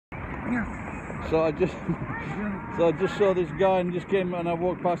Yes. So I just saw this guy and just came and I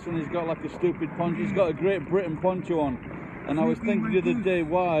walked past and he's got like a stupid poncho. He's got a Great Britain poncho on, and I was thinking the other day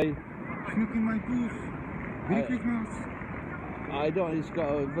why. Smoking my goose. Merry Christmas. I don't. He's got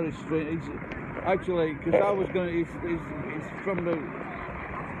a very strange. Actually, because I was going to. He's from the.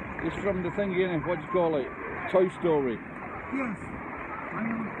 He's from the thing, innit? What do you call it? Toy Story. Yes. I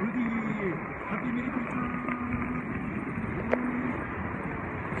am Woody. Happy Merry Christmas.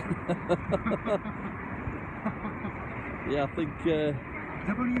 Yeah, I think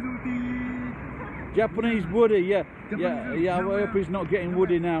Japanese Woody. Japanese Woody. Yeah, Japanese yeah. I hope he's not getting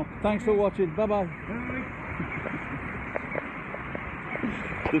Woody now. Thanks for watching. Bye bye.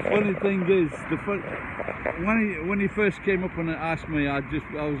 The funny thing is, when he first came up and asked me, I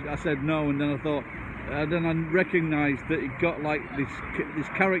said no, and then I thought, then I recognised that he got like this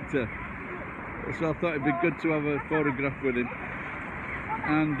character, so I thought it'd be good to have a photograph with him,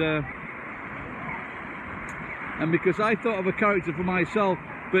 and because I thought of a character for myself,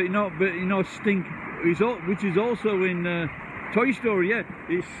 but you know, Stink, which is also in Toy Story, yeah,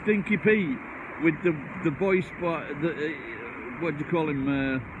 it's Stinky Pete with the voice, but what do you call him?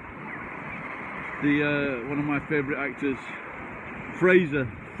 One of my favourite actors, Fraser.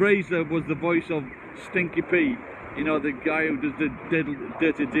 Fraser was the voice of Stinky Pete. You know, the guy who does the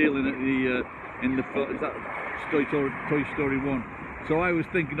dirty dealing at in the is that Toy Story 1. So I was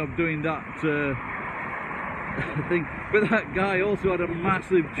thinking of doing that thing, but that guy also had a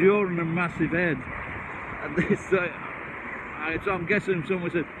massive jaw and a massive head. And this, so I'm guessing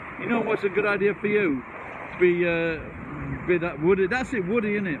someone said, you know what's a good idea for you? Be that Woody. That's it,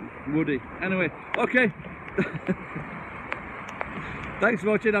 Woody, isn't it? Woody. Anyway, okay. Thanks for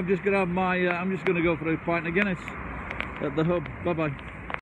watching. I'm just gonna have my. I'm just gonna go for a pint of Guinness at the hub. Bye bye.